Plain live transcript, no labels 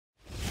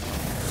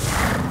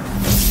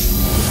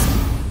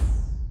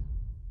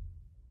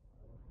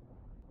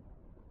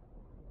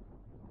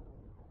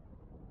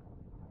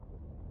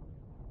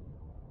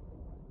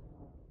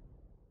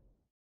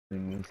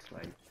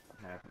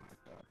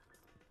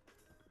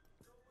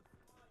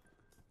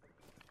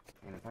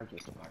if I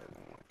get somebody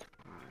one.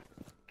 Alright.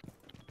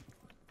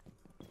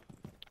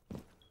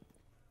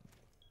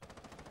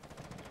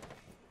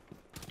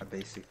 I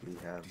basically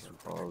have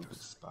all the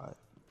spot.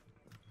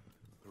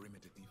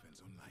 Perimeter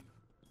defense online.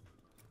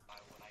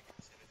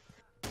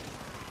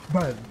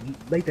 Bro,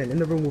 Lathan, in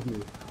the room with me.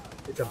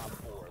 It's a.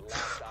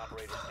 Last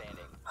operator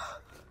standing.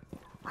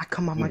 I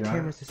come on my got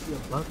cameras to see a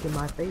bug in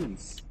my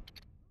face.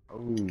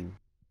 Oh.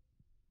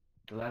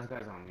 The last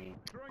guy's on me.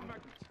 I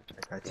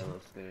got you. Yellow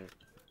stairs.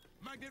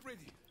 Magnet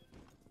ready.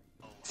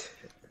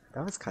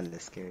 That was kind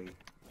of scary.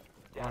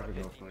 Down to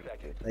Probably go 15 for it.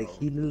 seconds. Like,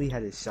 he literally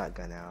had his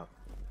shotgun out.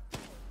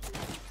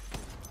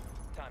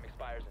 Time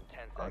expires in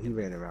 10 Oh, seconds. he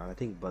ran around. I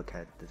think Buck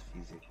had the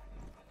fuse.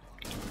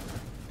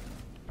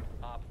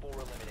 Op 4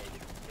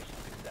 eliminated. Mission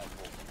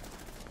successful.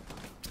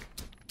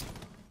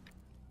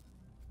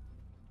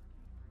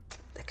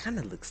 That kind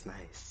of looks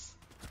nice.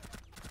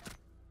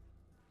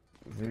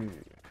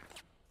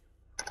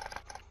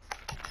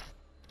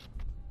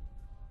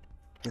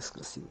 Let's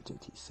go see what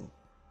JT's saying.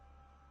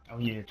 Oh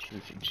yeah, true.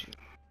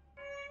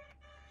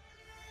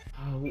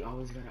 Oh, we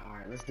always gotta.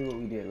 Alright, let's do what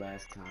we did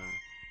last time.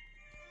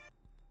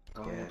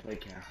 Go ahead and play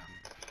casting.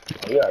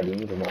 Oh yeah, I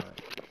didn't even know.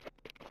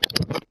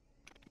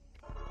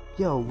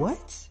 Yo,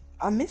 what?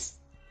 I missed.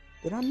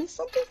 Did I miss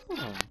something? Hold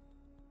on.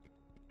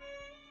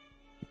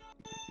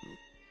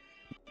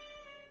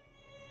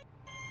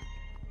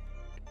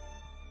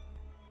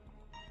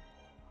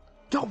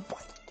 Yo,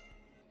 what?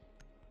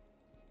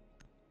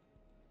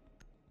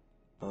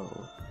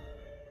 Oh.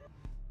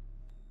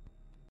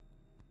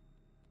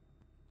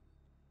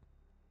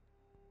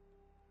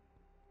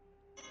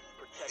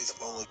 His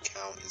whole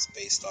account is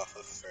based off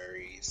of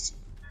furries.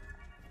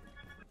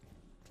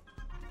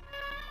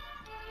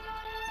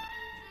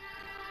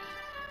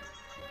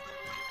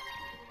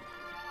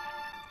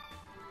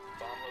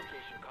 Bomb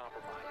location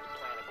compromised.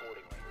 Plan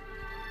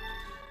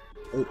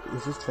accordingly.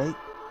 Is this fake?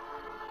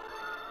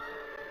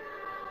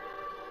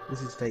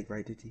 This is fake,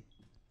 right, Diddy?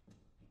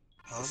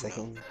 The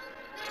second one?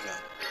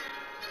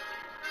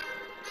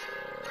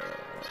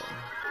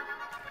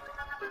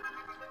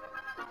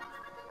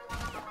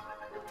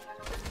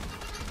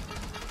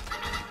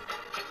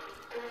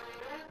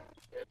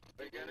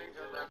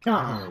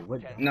 No.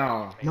 What?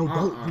 No. No,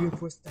 don't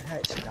reinforce the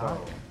hatch,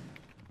 dog.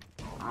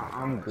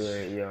 I'm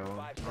good,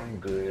 yo. I'm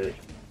good.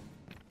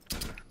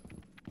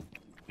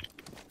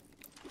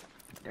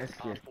 That's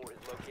Op good. 4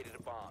 has located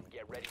a bomb.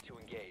 Get ready to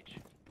engage.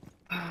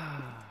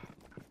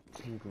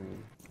 Tingly.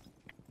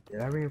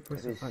 Did I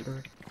reinforce the front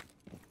door?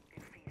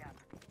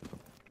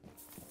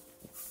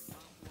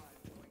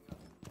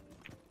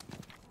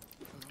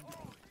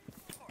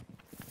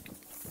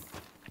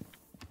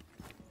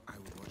 I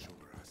will watch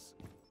over us.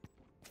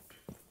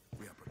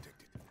 We are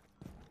protected.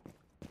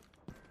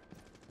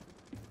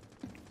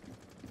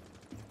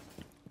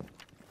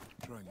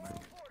 Throwing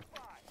magnet.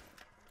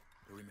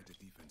 Perimeter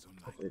defense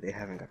online. Hopefully they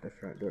haven't got the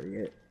front door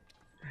yet.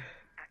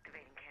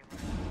 Activating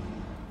camera.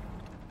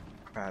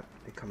 Crap,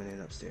 they're coming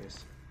in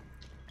upstairs.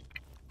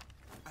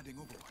 Adding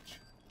overwatch.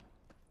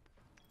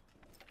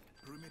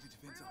 Perimeter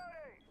defense up.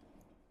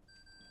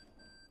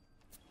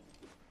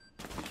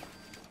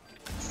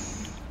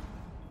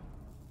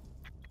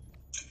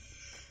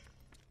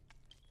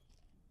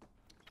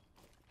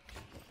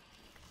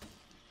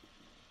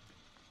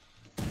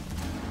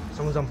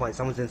 Someone's on point,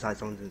 someone's inside.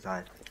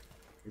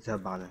 It's a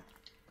banner.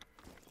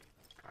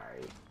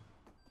 Alright.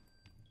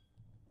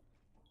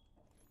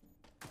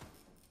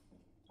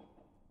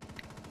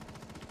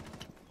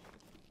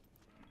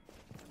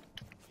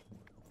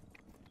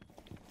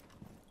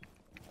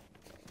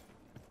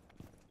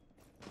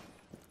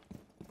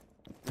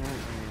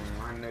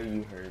 I know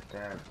you heard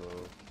that, bro.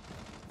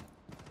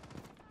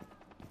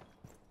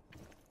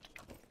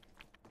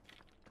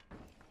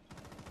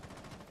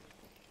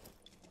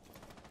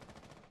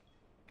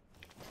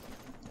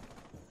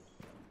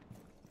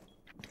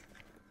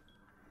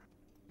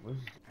 What's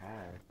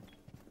that?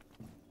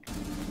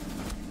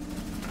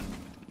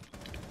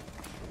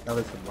 That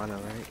was the banner,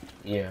 right?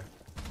 Yeah.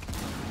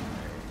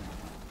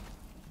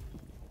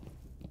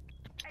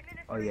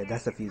 Oh yeah,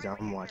 that's the fuse.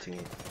 I'm watching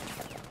it.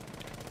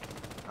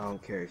 I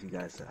don't care if you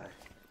guys die.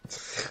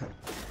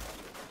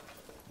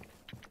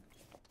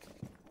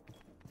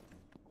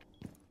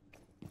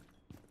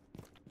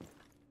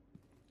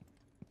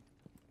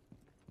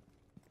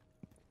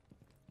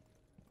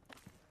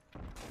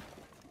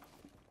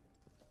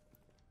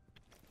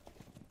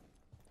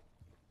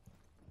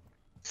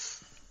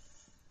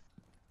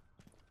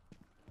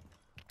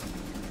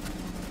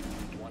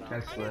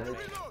 That's sledge.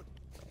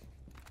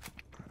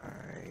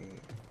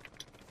 Alright.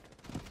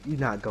 You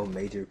not go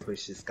major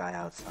push this guy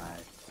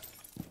outside.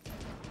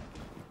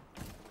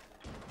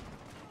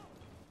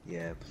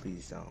 Yeah,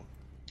 please don't.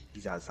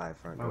 He's outside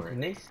front Oh, door.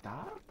 can they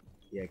stop?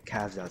 Yeah,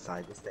 Cav's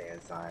outside. Just stay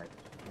inside.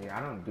 Yeah,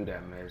 I don't do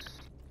that mess.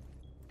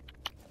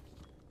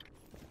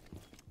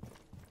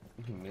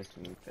 You can miss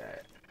me with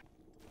that.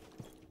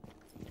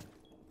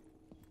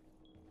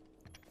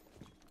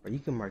 Or you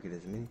can mark it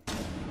as me.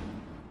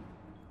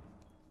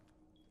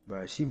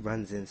 Bro, she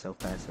runs in so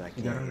fast that I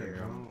She got can't on hear her her.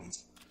 drone.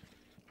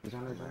 He's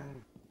on the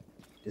drone.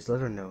 Just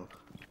let her know.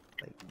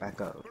 Like,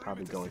 back up.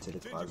 Probably go into the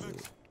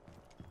closet.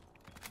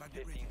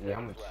 15 Yeah,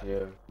 I'm seconds left. gonna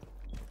chill.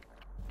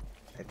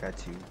 I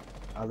got you.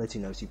 I'll let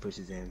you know if she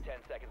pushes in. 10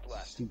 seconds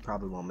left. She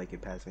probably won't make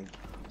it past me.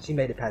 She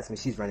made it past me.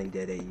 She's running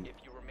dead at you. If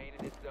you remain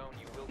in this zone,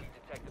 you will be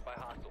detected by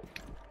hostiles.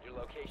 Your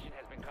location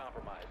has been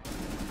compromised.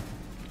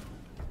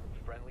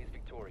 Friendly's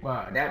victorious.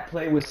 Wow, that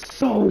play was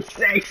so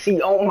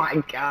sexy. Oh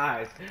my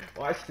gosh.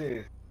 Watch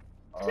this.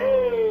 Oh,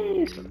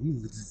 Jeez.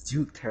 you just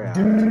juked her out.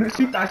 Dude,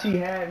 she thought she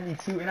had me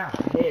too, and I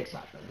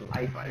headshot the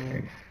life out of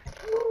her.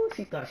 Ooh,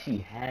 she thought she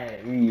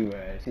had me,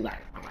 man. She like,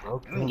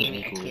 Broke let me get them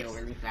me a kill ankles.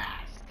 really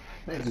fast.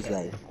 Let me She's get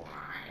like, this one.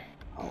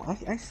 oh,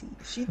 I see.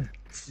 She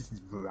just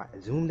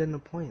zoomed in the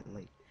point.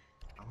 Like,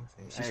 I was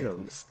saying, she should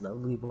have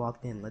slowly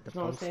walked in, let the You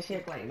know what I'm folks.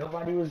 saying? She like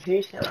nobody was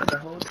here. She had like the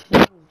whole team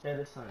was there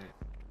to sign.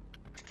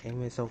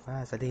 Came in so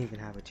fast, I didn't even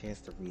have a chance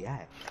to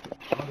react.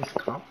 All this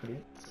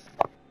confidence.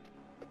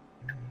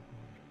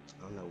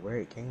 I don't know where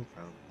it came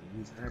from. We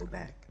need to go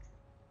back.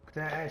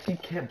 She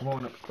kept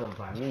blowing up stuff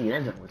by me.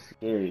 That shit was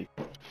scary.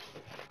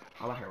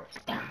 All I heard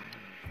was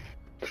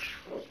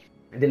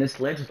and then the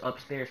sledge was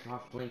upstairs, so I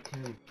flanked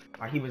him.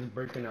 While he was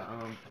breaking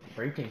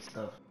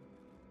stuff.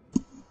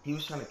 He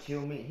was trying to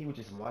kill me. He was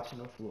just watching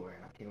the floor,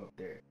 and I came up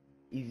there.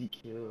 Easy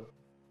kill.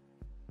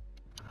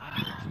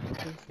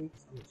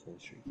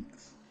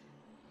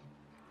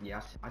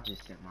 Yeah, I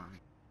just sent mine.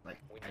 Like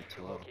We at need to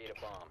 12. locate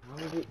a bomb.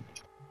 How is it?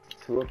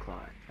 2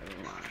 o'clock. Never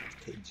mind.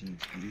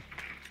 KGG.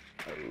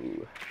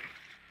 Oh.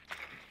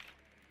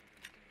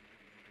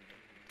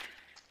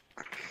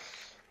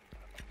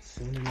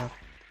 Soon enough,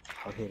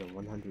 I'll hit a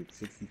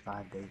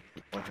 365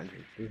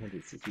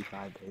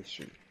 day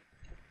streak.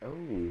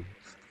 Oh.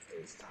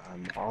 This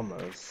time,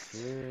 almost.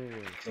 Yeah.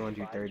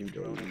 230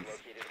 Drone has days.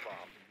 located a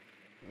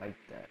bomb. Like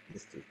that.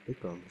 Mr.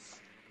 Thickums.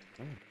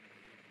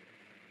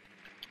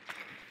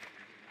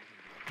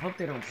 I hope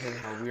they don't play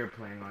how we're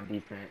playing on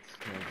defense,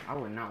 because I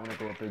would not want to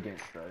go up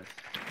against us.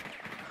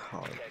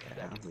 Oh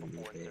yeah, I wouldn't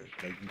need it.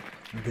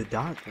 Like, the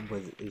dot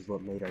is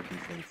what made our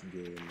defense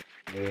good.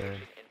 Yeah. In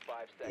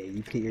 5 Yeah, seconds.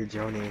 you put your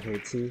drone in here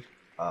too.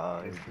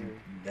 Yes, sir.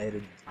 Let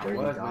a I dirty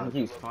was, dog. but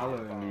he keeps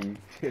following me.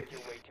 Make your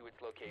way to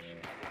its location.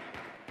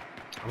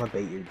 I'm gonna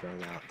bait your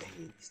drone out. Dang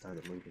it, he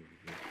started moving.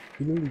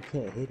 He knew you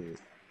can't hit it.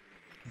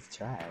 He's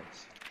trash.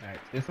 Alright,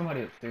 there's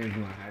somebody upstairs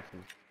doing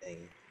hatches.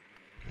 Dang.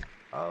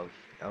 Oh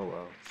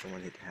well.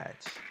 Someone hit the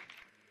hatch.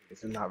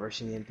 Guess I'm not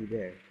rushing in through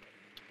there.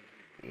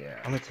 Yeah.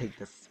 I'm gonna take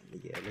this.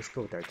 Yeah, let's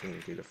go with our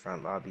team through the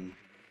front lobby.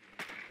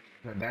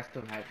 But that's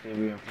still hatches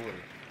reinforced.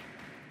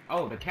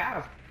 Oh, the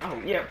calf. Oh,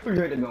 yeah,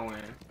 forget to go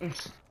in. He Right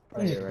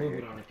just here, right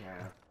moved here. on the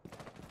calf.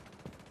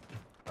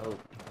 Oh.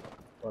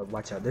 Oh,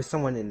 watch out. There's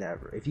someone in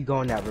that room. If you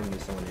go in that room,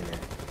 there's someone in there.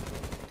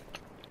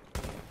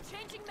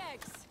 Changing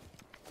mags.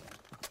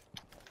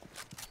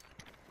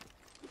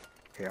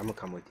 Here, I'm gonna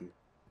come with you.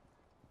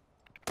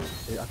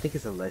 I think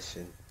it's a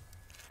lesson.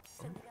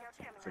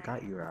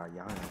 Forgot you were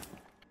Ayana.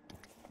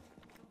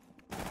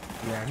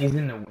 Yeah, he's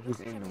in the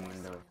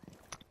window.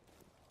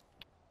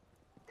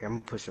 Here, I'm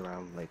gonna push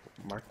around, like,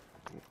 Mark,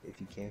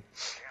 if you can.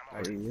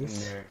 Like, Where he in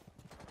is? there.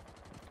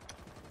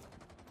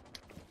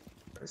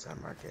 Where's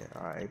that market?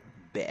 Alright,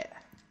 bet.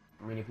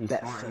 I mean, if he's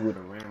That smart, he fell. would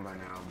have ran by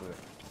now, but...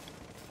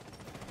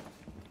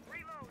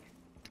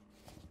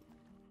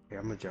 Here,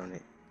 I'm gonna drone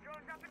it.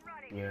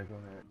 Yeah, go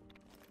ahead.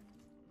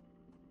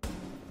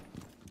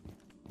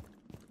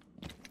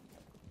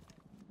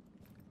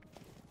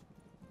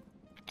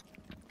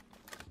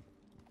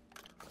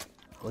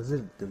 Was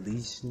it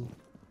deletion?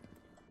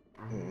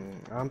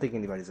 I don't think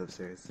anybody's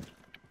upstairs.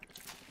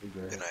 We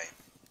good. Good night.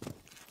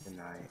 Good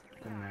night.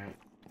 Good night.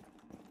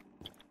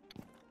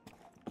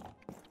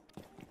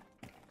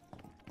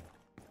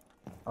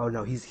 Oh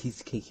no, he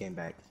came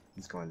back.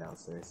 He's going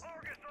downstairs.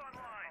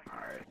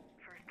 Alright.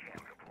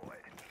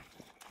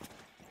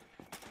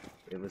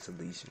 It was a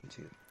lesion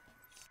too.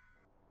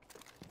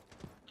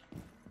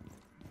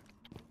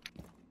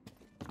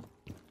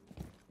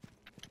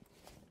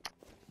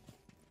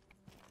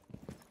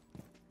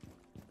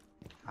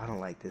 I don't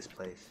like this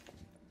place.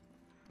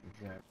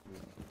 Exactly.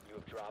 You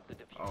have dropped the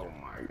diffuser. Oh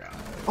my god.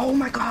 Oh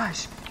my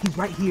gosh! He's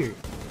right here!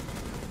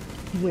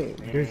 He went.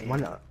 There's Dang.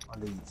 one on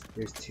these.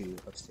 There's two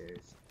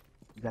upstairs.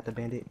 You got the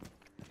bandit?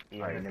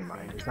 Yeah, Alright, never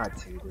mind. There's not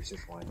two, there's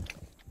just one.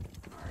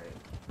 Alright.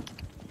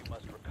 You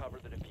must recover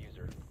the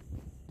diffuser.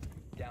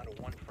 Down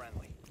to one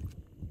friendly.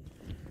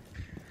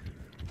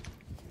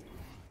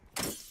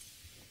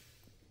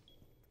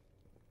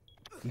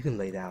 You can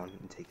lay down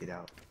and take it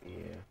out.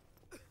 Yeah.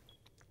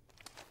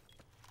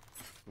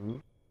 Hmm?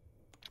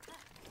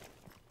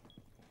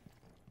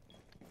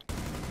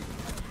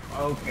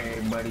 Okay,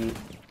 buddy.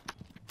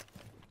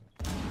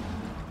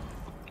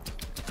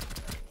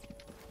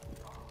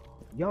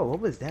 Yo, what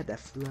was that? That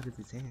flew out of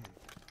his hand.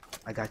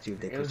 I got you if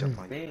they It was push his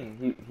up on you.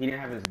 thing. He didn't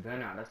have his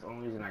gun out. That's the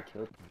only reason I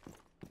killed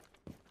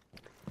him.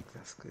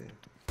 That's good.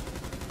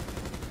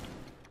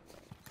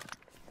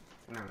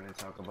 We're not gonna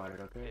talk about it,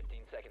 okay? 15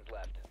 seconds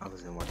left. I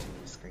wasn't watching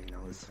your screen,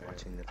 I was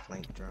watching the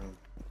flank drone.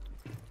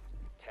 10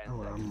 Oh,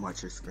 well, seconds. I'm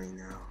watching your screen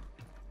now.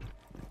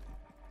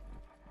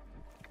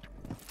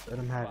 Let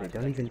him have it.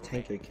 Don't even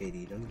tank your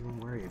KD. Don't even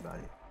worry about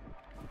it.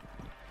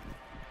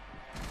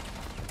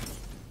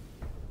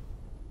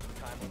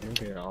 I think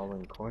they're all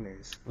in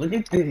corners. Look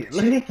at this.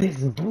 Look at this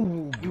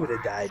boo. You would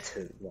have died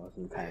to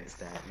walking past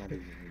that. Not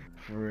even.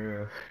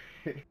 For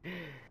real.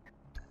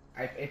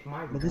 If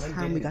my But this gun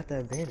time we didn't got the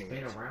advantage.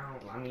 spin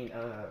around, I mean,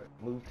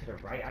 move to the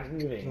right, I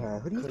didn't even.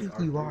 Who do you click think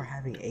you R3. are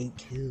having 8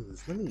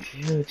 kills? Let me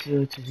Chill.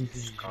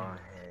 just go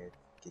ahead.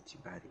 Get you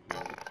out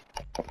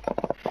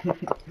of here.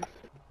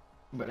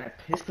 But that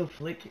pistol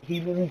flick, he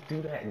really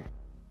threw that.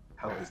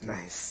 That was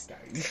nice.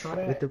 You saw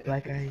that? With the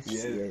black eyes?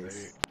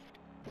 Yes.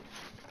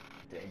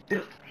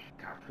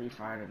 Got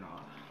pre-fired and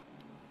all.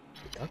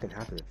 Y'all can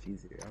have the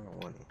fuser. I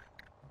don't want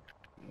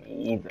it.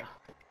 Me either.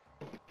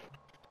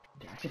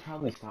 I should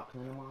probably stop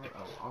playing tomorrow.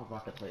 Oh, I was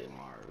about to play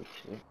tomorrow.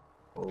 Shit.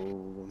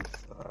 Oh, I'm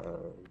sorry.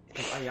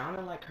 Cause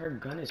Ayana, like, her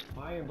gun is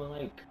fire, but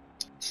like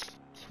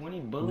 20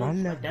 bullets, Not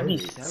enough like, that be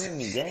bullets. selling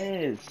me.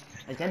 Yes,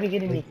 like that be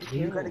getting me You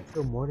killed. gotta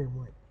kill more than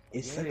one.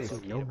 It Yes. sucks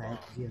with Nomad.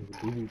 She has a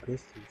BB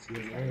pistol. She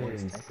has like one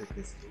Yes. sniper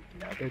pistol.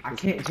 The other I pistol-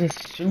 can't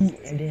just shoot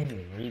and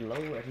then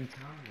reload every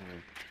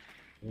time.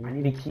 I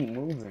need to keep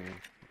moving.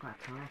 I got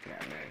time for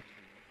that, man.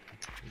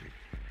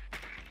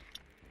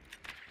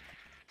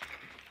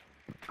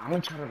 I'm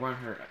gonna try to run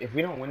her. If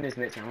we don't win this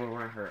next time, I'm gonna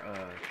run her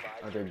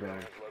other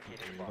gun.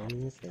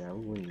 Yeah,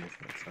 we win this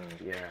next time.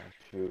 Yeah,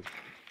 true.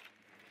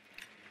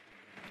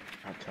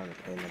 I'm trying to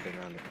play another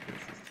round of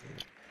pieces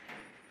too.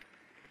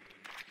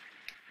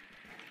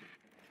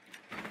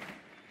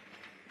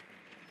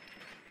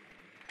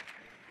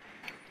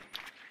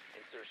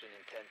 Insertion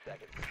in 10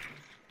 seconds.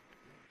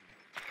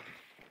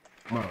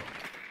 Bro,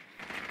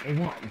 they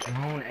want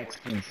drone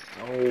XP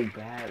so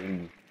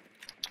badly.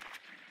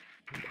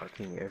 I'm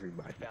marking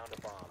everybody. Found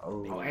a bomb.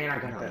 Oh, and I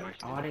got that.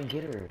 Oh, I didn't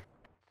get her.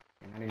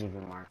 And I didn't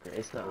even mark her.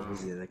 It's the What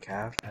was it, the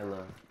calf?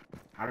 Ella.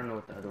 I don't know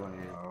what the other one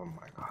is. Oh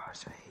my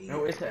gosh, I hate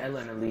No, it. it's the Ella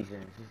and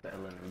Elysian. It's just the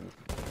Ella and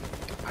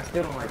Elysian. I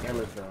still don't like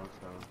Ella's though,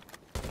 so.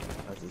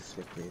 That's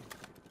expected.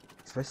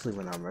 Especially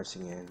when I'm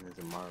rushing in as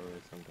a model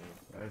or something.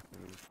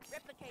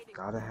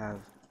 Gotta have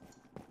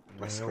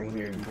my screen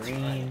We're to be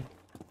green. green.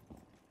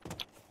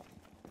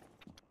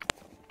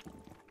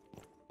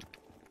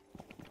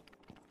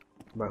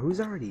 But who's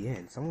already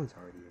in? Someone's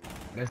already in.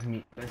 That's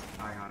me. That's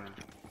Ayana.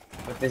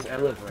 But this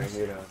Ella's right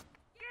here though.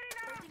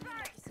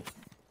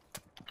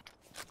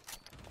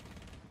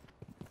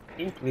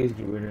 Can you please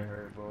get rid of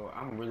her, bro?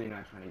 I'm really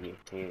not trying to get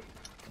hit.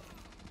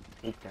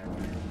 Hate that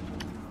man.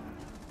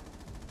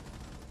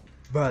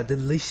 Bruh, the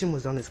deletion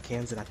was on his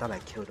cams and I thought I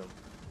killed him.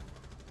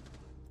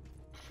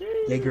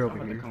 Yeah, girl I'm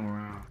over about to here. come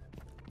around.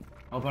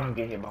 I hope I don't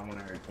get hit by one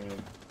of her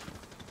things.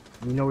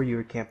 You know where you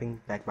were camping?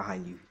 Back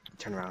behind you.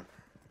 Turn around.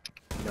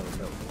 No.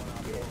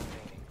 Yeah.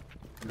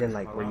 Then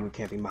like where you were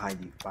camping behind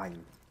you.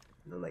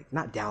 No, like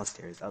not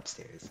downstairs,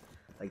 upstairs.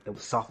 Like the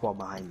softball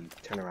behind you.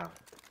 Turn around.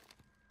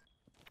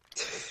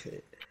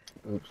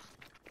 Oops.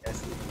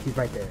 That's it. He's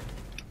right there.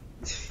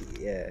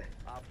 Yeah.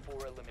 Op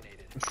 4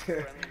 eliminated.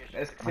 Friendly mission.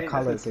 That's My 10,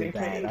 colors that's a are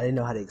bad. 10K. I didn't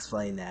know how to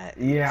explain that.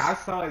 Yeah, I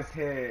saw his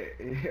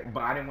head,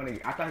 but I didn't want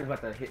to. I thought he was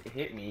about to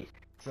hit me,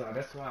 so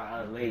that's why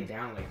I laid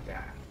down like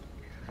that.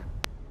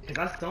 Cause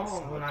I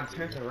saw him when I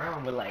turned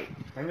around, but like,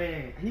 I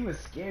mean, he was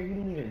scared. He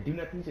didn't even do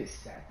nothing. He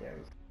just sat there.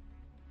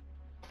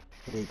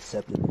 They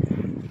accepted.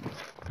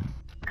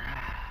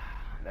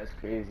 That's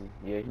crazy.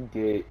 Yeah, he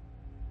did.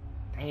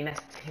 Dang,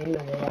 that's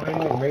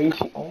 10-1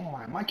 ratio. Oh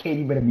my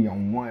KD better be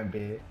on 1,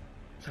 bitch.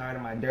 Tired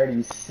of my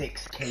dirty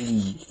 6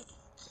 KD.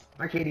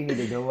 My KD need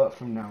to go up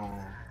from now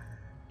on.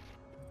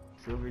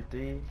 Silver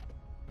 3,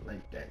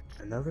 like that.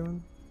 Another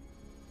one?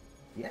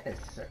 Yes,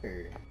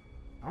 sir.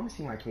 I want to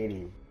see my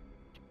KD.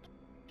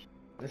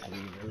 This is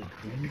really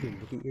You cool. can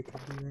look at your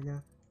copy right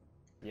now?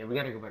 Yeah, we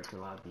gotta go back to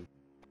the lobby.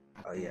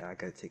 Oh yeah, I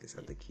gotta take us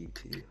out the queue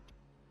too.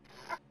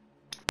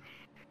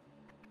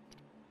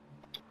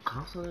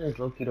 Console is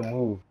low-key to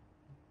move.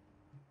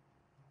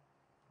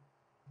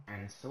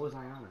 And so is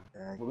Ayana.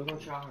 But we're gonna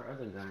try her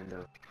other gun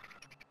though.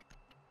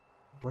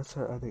 What's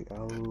her other?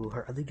 Oh,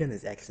 her other gun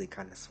is actually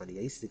kind of sweaty.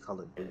 I used to call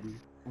it Booby.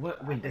 What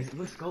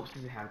scopes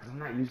does it have? Cause I'm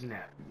not using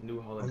that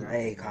new hologram.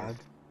 Hey, God.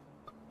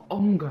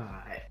 Oh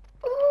god.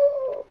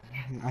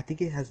 I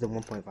think it has the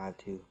 1.5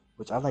 too,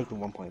 which I like the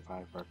 1.5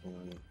 working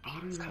on it.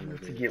 I It's don't kind know of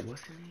what to good. get.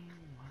 What's the name?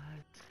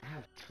 What? I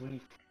have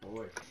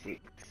 24/6.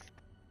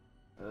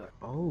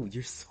 Oh,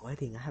 you're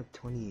sweating. I have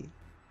 20,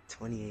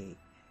 28,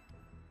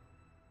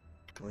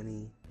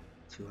 20,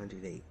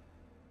 208.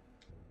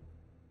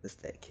 What's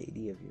that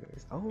KD of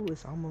yours? Oh,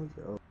 it's almost.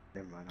 Oh,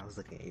 never mind. I was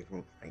looking at your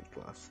room rank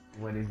plus.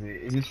 What is it?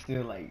 Is it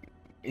still like?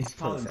 It's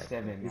probably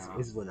 7 now.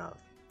 It's went up.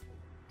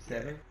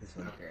 7? It's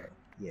went Okay. up.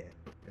 Yeah.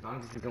 As long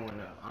as it's going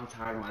up. I'm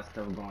tired of my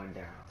stuff going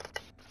down.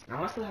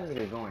 Now my stuff hasn't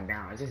been going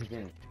down. It's just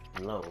been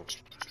low.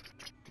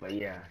 But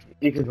yeah,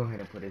 you can go ahead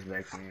and put this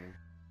back in.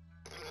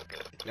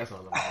 That's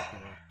all I'm asking.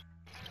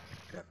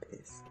 Got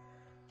pissed.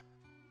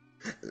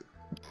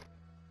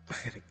 I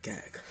got a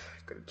gag.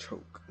 I got a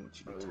choke. I want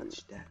you to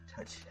touch that.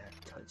 Touch that.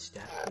 Touch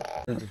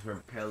that. He's just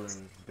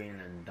repelling being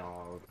a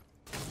dog.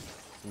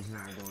 He's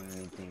not doing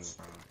anything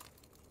wrong.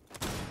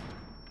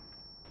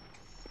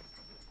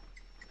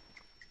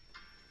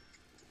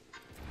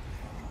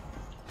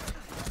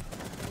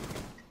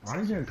 Why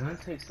does your gun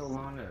take so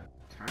long to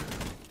turn?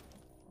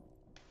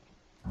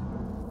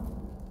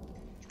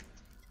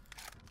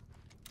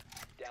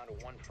 Down to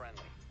one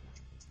friendly.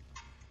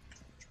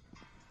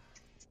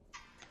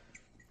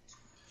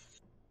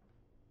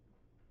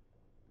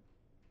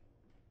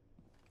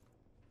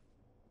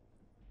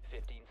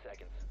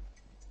 Seconds.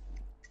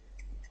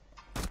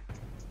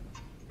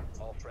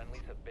 All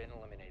friendlies have been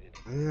eliminated.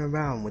 Running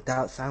around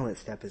without silent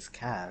step is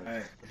Cav.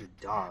 Alright. What a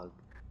dog.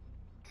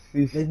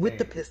 He's And with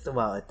the staying. pistol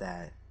out at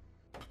that.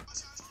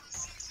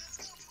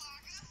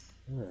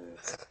 Boo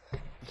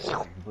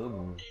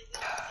boo.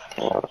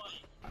 Alright,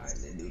 let's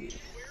do this.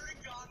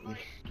 Dare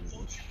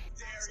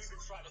even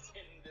try to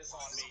pin this on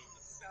me.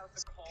 Now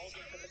the calls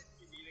are going to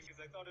be meeting because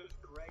I thought it was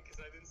Greg because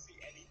I didn't see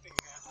anything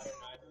happen.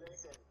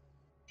 Listen.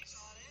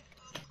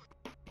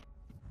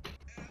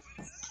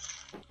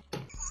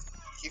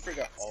 He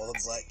forgot all the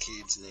black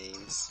kids'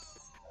 names.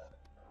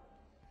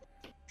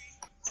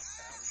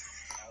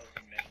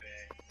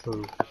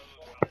 Who?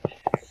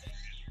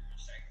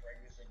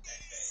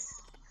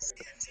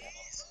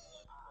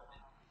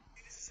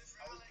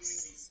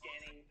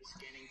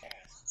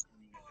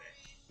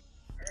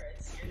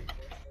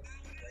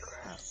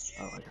 Crap.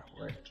 Oh, I got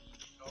work.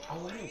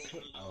 Oh, I didn't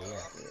put. Oh, yeah.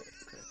 Okay.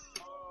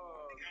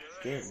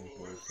 Scared me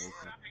for a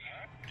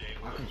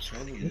second. My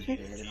controller was dead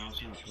and I was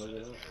trying to plug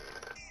it up.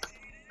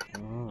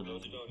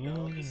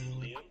 This is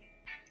Liam.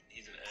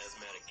 He's an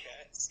asthmatic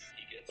cat.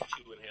 He gets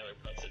 2 inhaler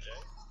puffs a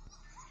day.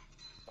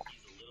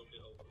 He's a little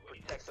bit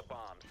overweight. Protect the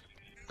bombs.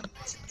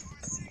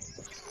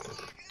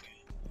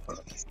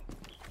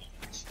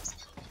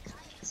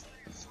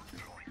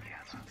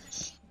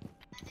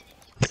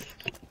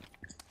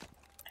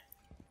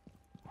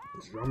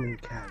 This Roman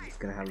Cav is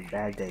gonna have a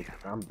bad day because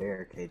I'm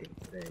barricading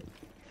today.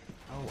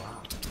 Oh,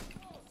 wow.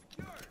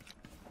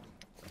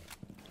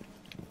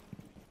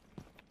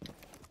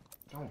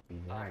 Don't be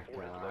right, Op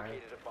 4 has guys.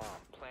 located a bomb.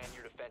 Plan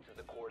your defenses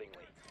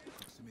accordingly.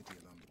 Proximity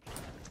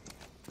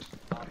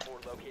alarm. Op 4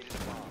 located a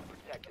bomb.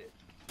 Protect it.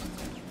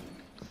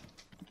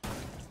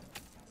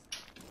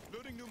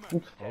 Loading new map. Who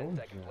 10 told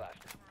seconds you?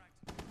 left.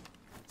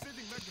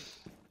 Sending magnet.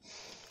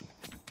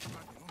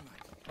 Magnet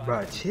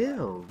online. Bruh,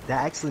 chill.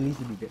 That actually needs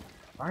to be good.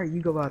 Alright,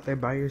 you go out there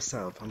by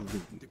yourself. I'm gonna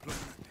leave you. Deploy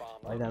magnet. Bomb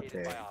Right out located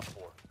there. by Op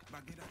 4.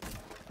 Magnet out.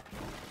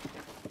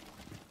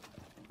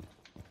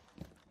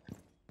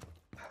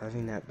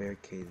 Having that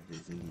barricaded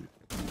is neat.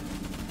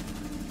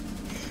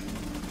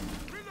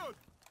 Reload.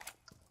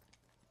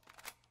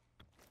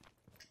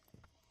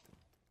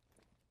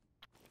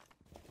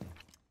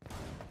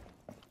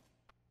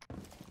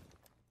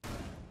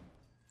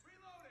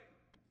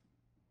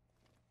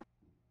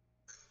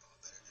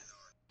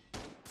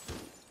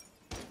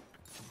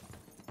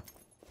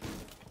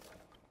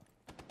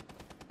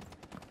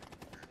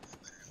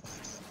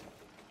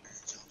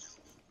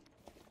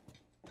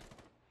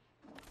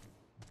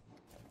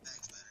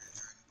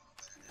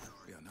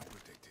 We are not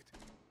protected.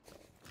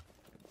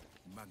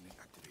 Magnet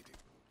activated.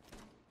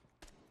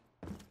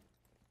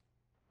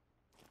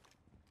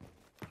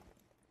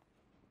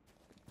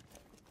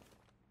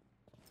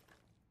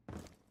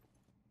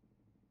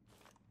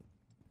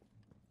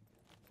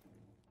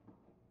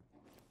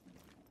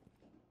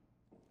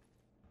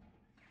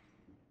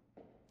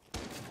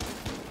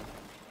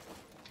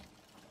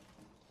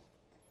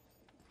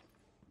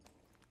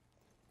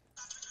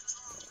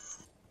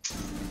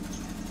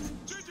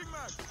 Changing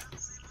mag.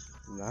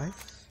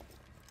 Nice.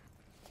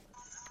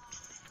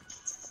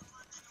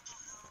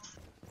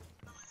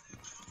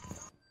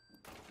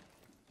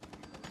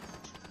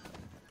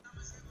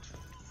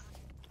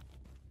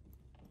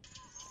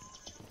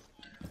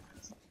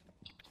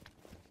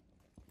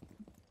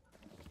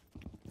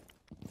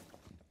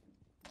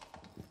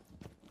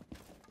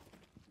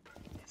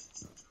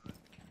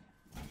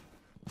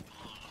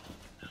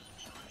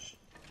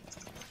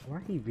 Why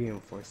are you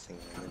reinforcing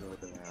in the middle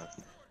of the map?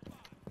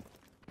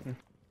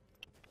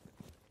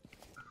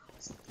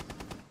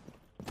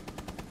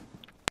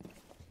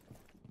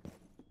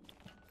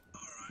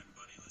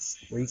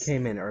 Where you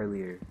came in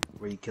earlier,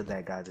 where you killed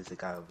that guy, there's a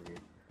guy over here.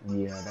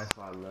 Yeah, that's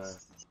why I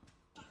left.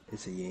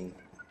 It's a Ying.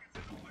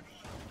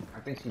 I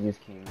think she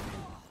just came in.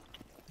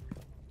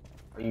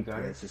 Oh, you got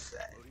Yeah, it? it's just,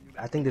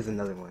 I think there's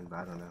another one, but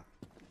I don't know.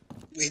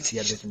 With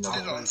Yeah, there's another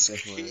one. on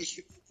screen.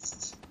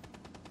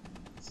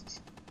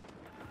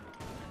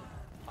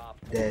 Op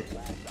 4 Dead.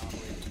 last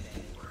operator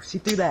standing. She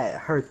threw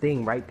her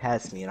thing right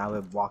past me, and I would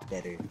have walked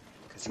at her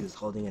because she was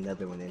holding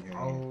another one in her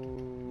hand.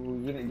 Oh,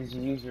 you didn't, did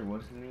you use your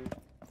what's the name?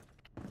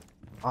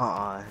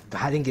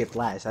 But I didn't get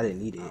flashed. I didn't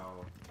need it,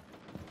 Oh,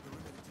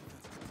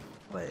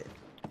 but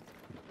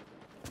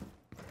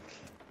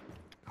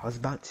I was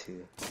about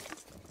to.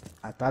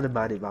 I thought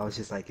about it, but I was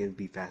just like, it would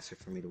be faster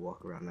for me to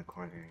walk around the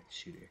corner and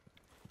shoot her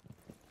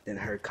than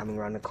her coming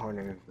around the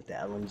corner with the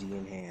LMG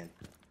in hand.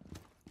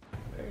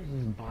 where's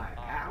this bot?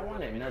 I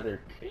want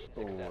another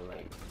kill.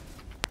 Like,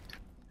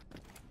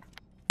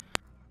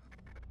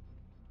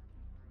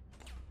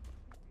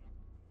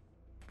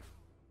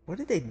 What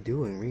are they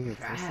doing?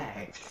 Reinforcing?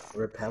 facts.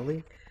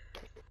 Repelling?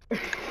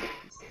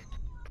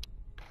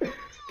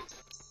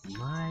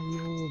 My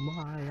oh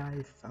my,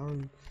 I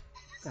found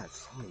got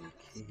so many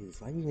kills.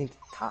 Why you make the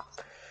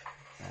top?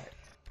 That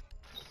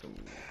so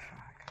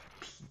I gotta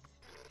pee.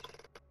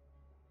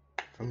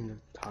 From the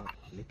top,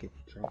 make it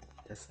drink.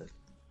 That's a.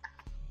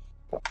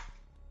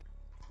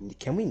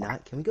 Can we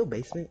not? Can we go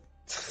basement?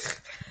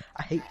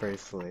 I hate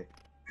first floor.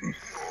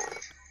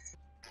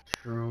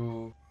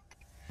 True.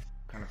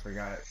 Kind of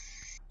forgot.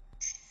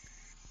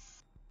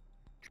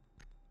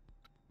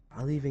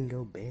 I'll even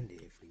go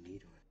bandit if we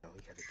need one. No,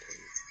 we gotta kill.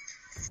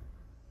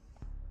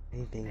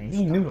 Anything. Man,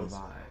 he knew the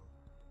vibe.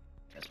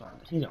 That's why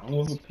he's the only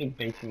one who picked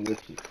basement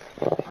with you.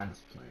 I'm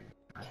just playing.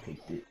 I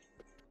picked it.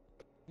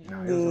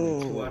 No, it was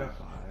only 2 out of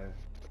 5.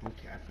 I'm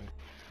capping.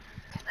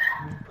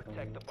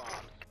 Protect the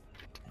bombs.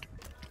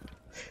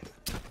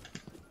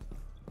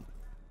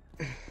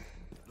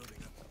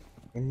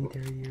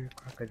 Interior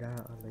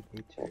crocodile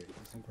alligator.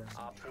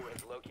 Op 4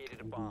 has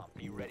located a bomb.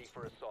 Be ready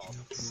for assault.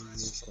 Interior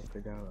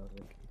crocodile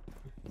alligator.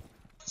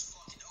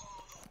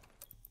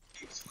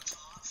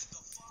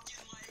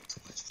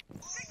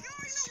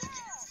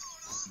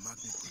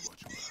 Magnet will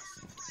watch over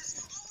us.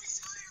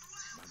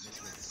 Magnet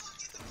ready.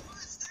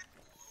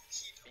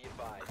 Be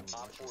advised,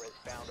 Op 4 has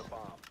found a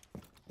bomb.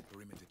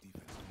 Perimeter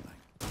defense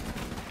online.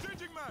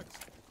 Changing mags!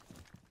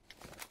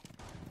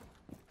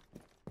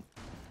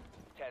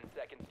 10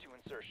 seconds to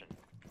insertion.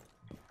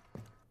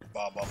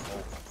 Bob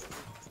Buffalo.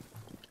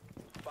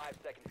 5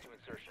 seconds to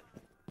insertion.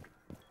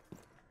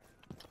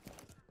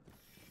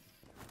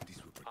 This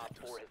will Op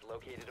protect 4 us. has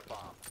located a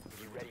bomb.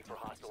 Be ready for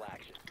hostile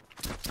action.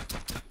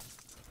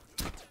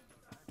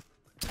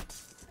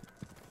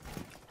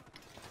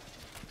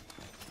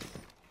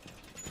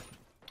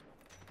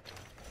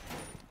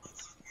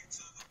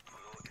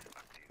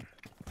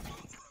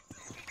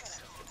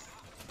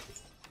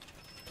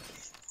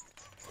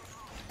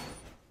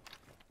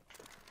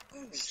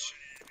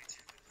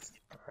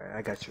 Alright,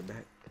 I got your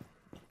back.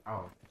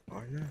 Oh.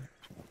 Or not.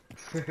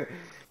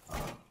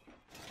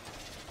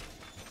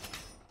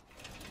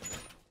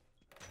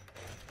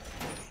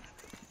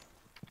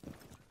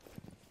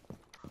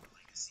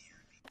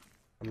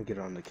 I'm gonna get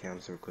on the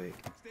cams real quick.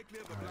 Stay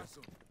clear of the blast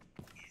zone.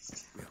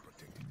 We are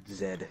protected.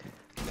 Zed.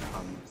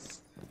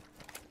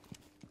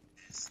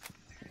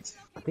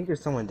 I think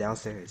there's someone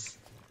downstairs.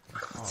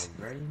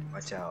 Already?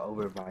 Watch out,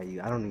 over by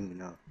you. I don't even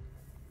know.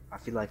 I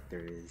feel like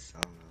there is.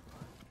 I don't know.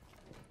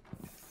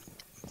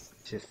 It's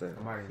just a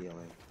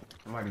feeling.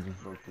 Somebody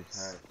just broke this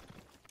house.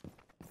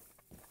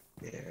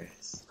 Yeah.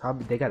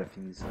 Probably they got a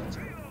fuse. Watch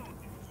out.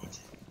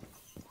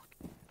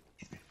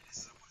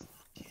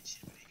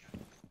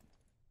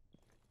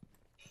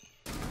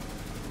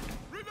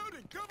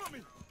 Reloading! Cover me!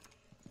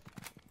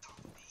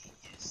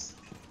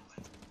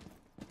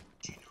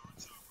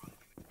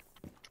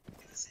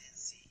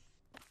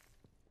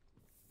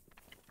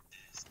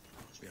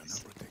 We are now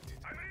protected.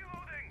 I'm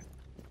reloading!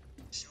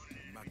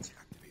 Magnet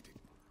activated.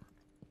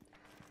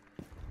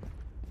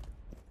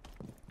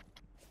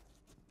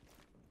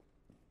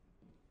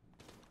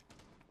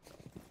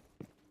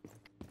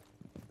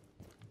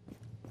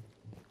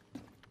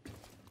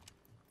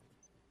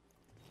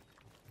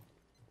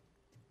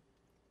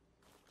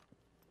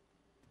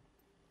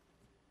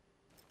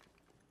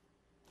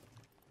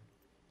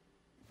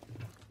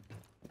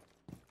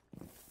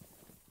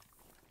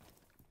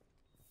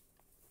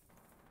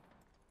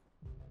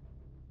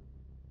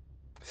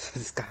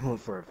 This guy went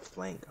for a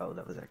flank. Oh,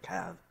 that was our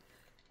cab.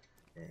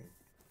 Dang.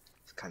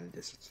 It's kind of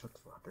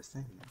disrespectful after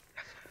saying that.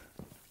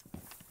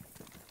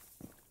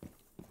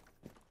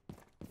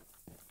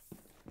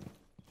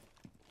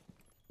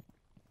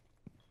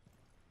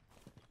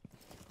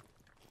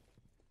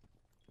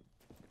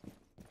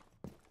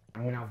 I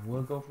mean, I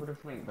would go for the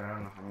flank, but I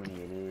don't know how many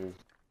it is.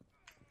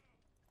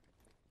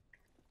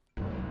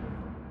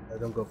 No,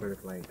 don't go for the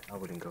flank. I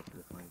wouldn't go for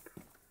the flank.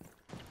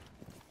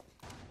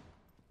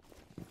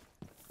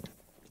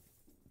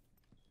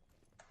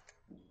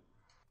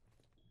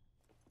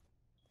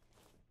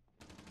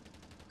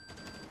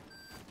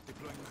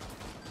 Deploying mag.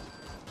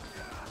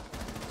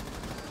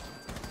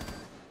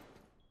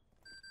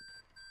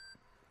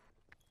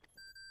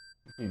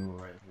 People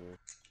right here.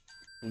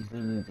 He's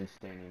literally just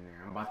standing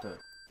there. I'm about to.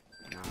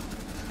 Nah.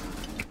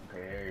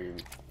 Okay,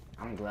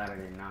 I'm glad I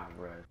did not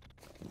rush.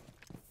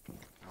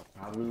 I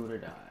probably would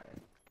have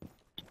died.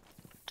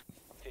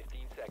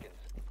 15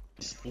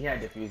 seconds. He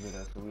had diffuser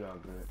though, so we all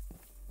good.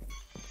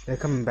 They're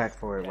coming back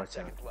for it. 10 Watch out.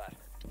 seconds left.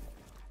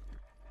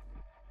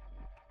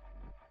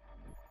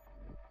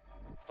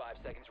 5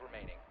 seconds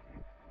remaining.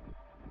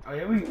 Oh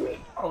yeah, we.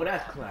 Oh,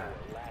 that's clap.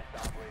 Last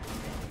operator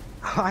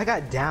remaining. Oh, I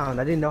got down.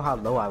 I didn't know how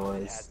low I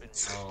was.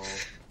 Oh.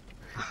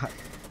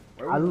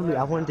 I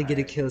wanted to get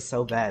a kill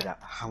so bad.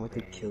 I wanted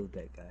to kill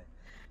that guy.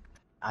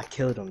 I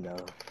killed him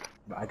though,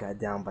 but I got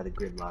down by the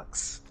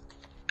gridlocks.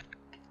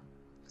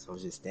 So I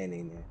was just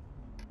standing there.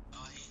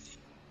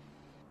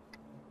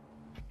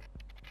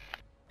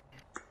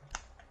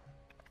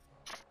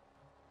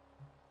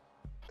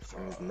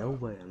 There's no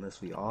way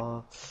unless we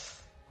all.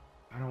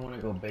 I don't want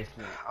to go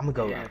basement. I'm gonna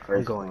go. Yeah, I'm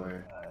first going.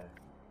 floor.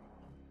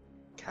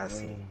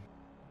 Castle.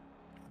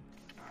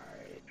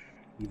 Alright.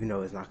 Even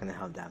though it's not gonna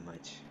help that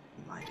much.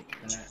 You might.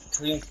 And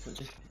please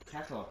just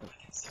cancel off the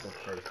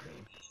first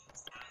thing.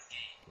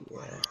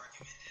 Yeah.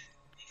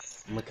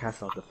 I'm gonna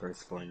cast off the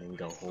first floor and then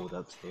go hold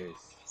upstairs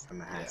from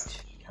the hatch.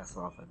 Cast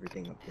off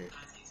everything up there.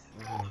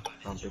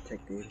 I'm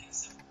protected.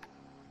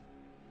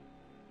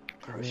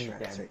 I need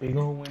that big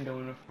old window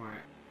in the front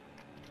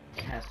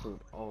castled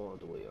all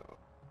the way up.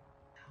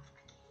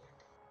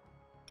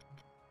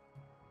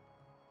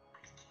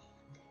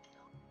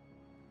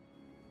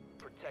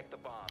 Protect the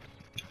bombs.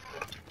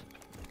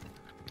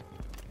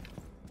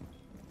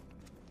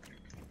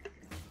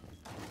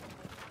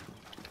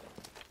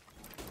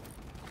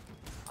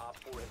 Op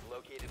 4 has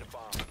located a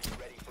bomb.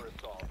 Be ready for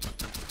assault.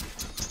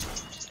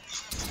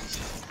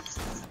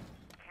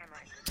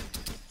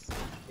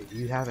 If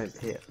you haven't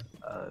hit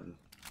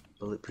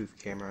bulletproof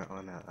camera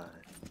on a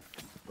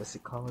what's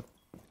it called?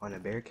 On a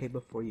barricade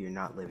before, you're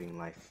not living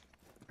life.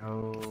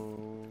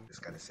 Oh.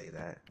 Just gotta say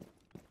that.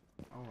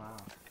 Oh wow.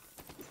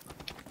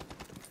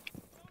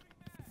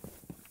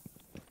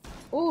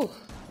 Ooh,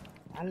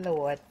 my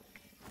lord.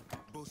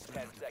 10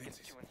 seconds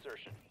to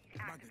insertion.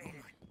 5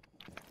 seconds.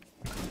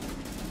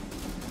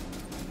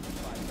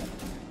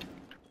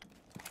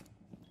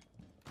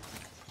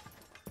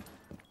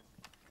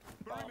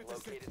 Bomb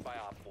located by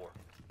Op 4.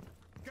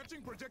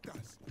 Catching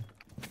projectiles.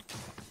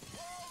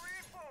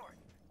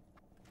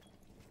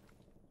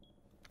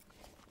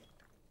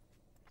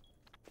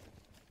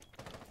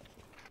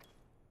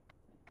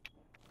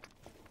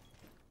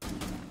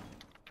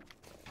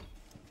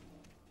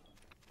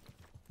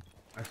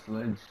 Our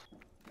sledge.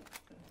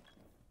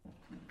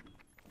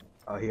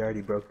 Oh, he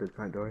already broke the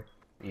front door?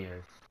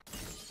 Yes.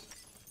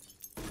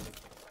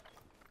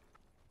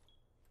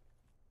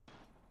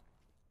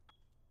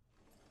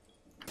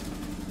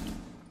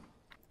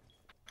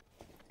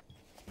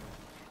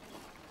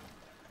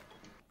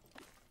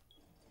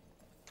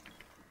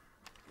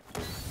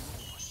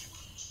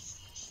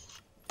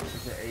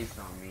 It's an ace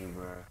on me,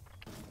 bro.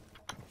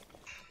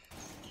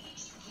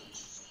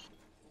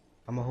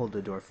 I'm gonna hold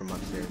the door from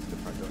upstairs, the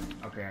front door.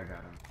 Okay, I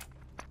got him.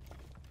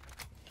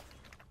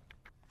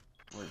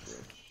 What's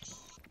this?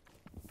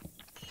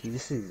 See,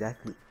 this is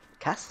exactly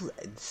castle.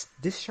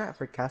 This strat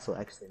for castle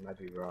actually might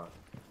be wrong.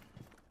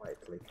 Might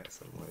play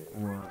castle more.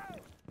 What?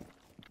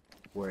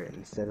 Where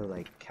instead of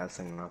like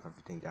castling off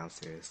everything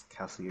downstairs,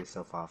 castle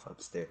yourself off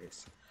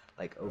upstairs,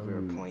 like over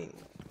a point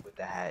with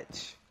the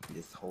hatch.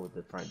 Just hold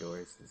the front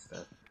doors and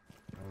stuff.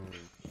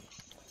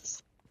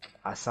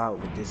 I saw it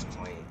with this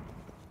point.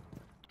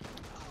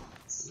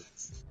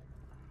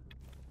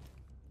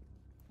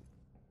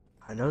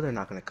 I know they're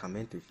not gonna come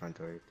in through front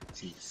door.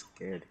 She's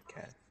scared,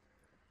 cat.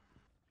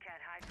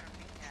 Can't hide from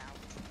me now.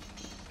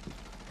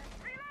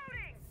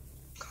 Reloading!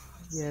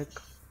 Yeah.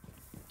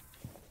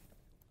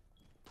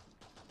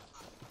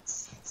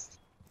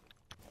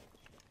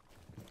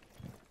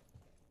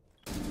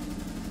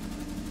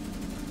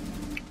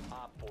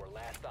 Op 4,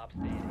 last stop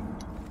standing.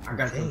 I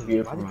got Dang,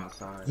 Sophia why from did-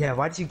 outside. Yeah,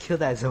 why did you kill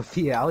that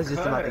Sophia? I was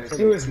just about to kill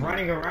She her was too.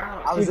 running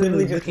around. I was She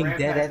literally just looking ran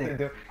dead past at the it.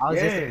 door. I was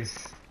Yes.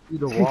 just through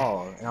the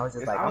wall, and I was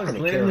just like, I I'm was gonna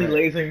kill literally her.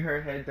 lasering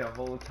her head the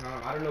whole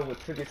time. I don't know what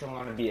took it so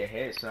long to be a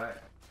headshot.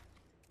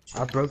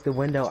 I broke the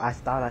window. I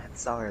thought I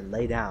saw her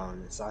lay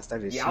down, so I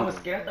started Yeah, shooting. I was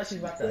scared. I thought she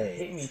was about to Dead.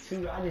 hit me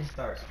too. I just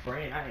started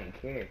spraying. I didn't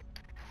care.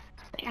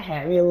 I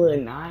had me a little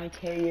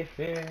 9K, you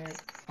feel me?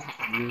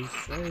 Yes,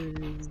 sir.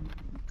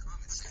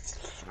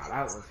 Oh,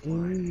 that was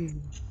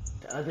fun.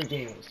 The other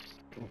game was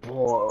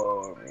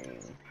boring.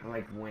 I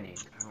like winning.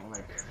 I don't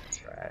like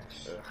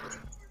trash.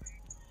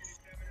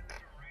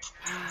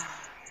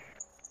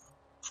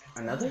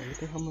 Another?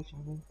 Look at how much I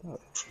went up.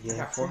 I Yeah,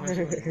 got 400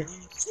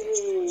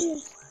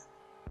 rounds.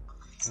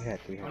 I had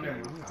Oh, 300. never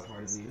mind. I'm not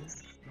part of you.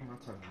 I'm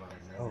not talking about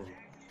it now.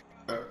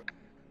 Oh.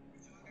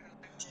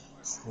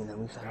 I mean, that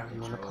means I don't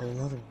want to play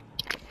another one.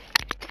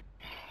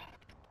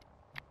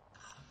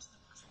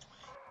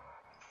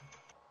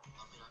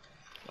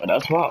 But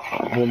that's why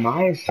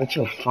Wamai is such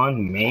a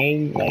fun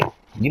man. Like,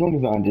 you don't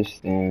even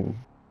understand.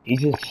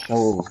 He's just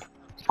so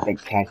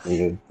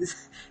spectacular.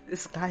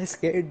 This guy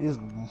scared this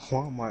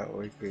Walmart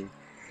worker,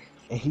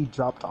 and he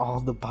dropped all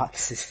the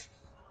boxes.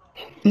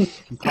 He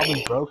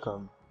probably broke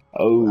them. I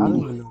don't Oh,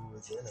 even know what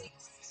was in it.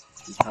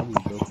 He probably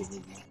broke it.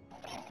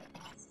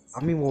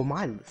 I mean, well,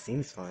 mine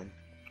seems fun.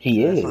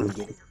 he So is. that's why I'm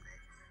getting.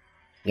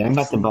 Yeah, I'm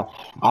about to buy.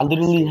 I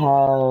literally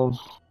have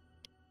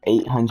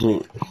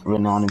 800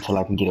 renown until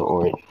I can get an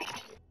auric.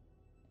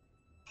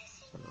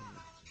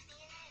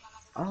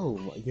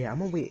 Oh, yeah, I'm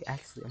gonna wait.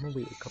 Actually, I'm gonna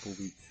wait a couple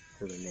weeks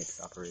till the next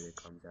operator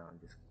comes out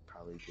and just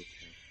probably get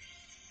him.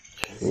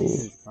 The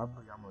season's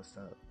probably almost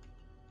up.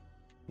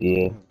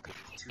 Yeah. The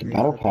 2 days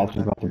battle left pass on is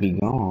the about to be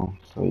gone,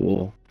 so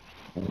yeah.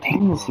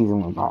 Damn, the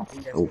season went by I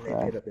think that's so when they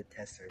fast. put up the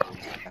test servers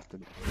after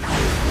the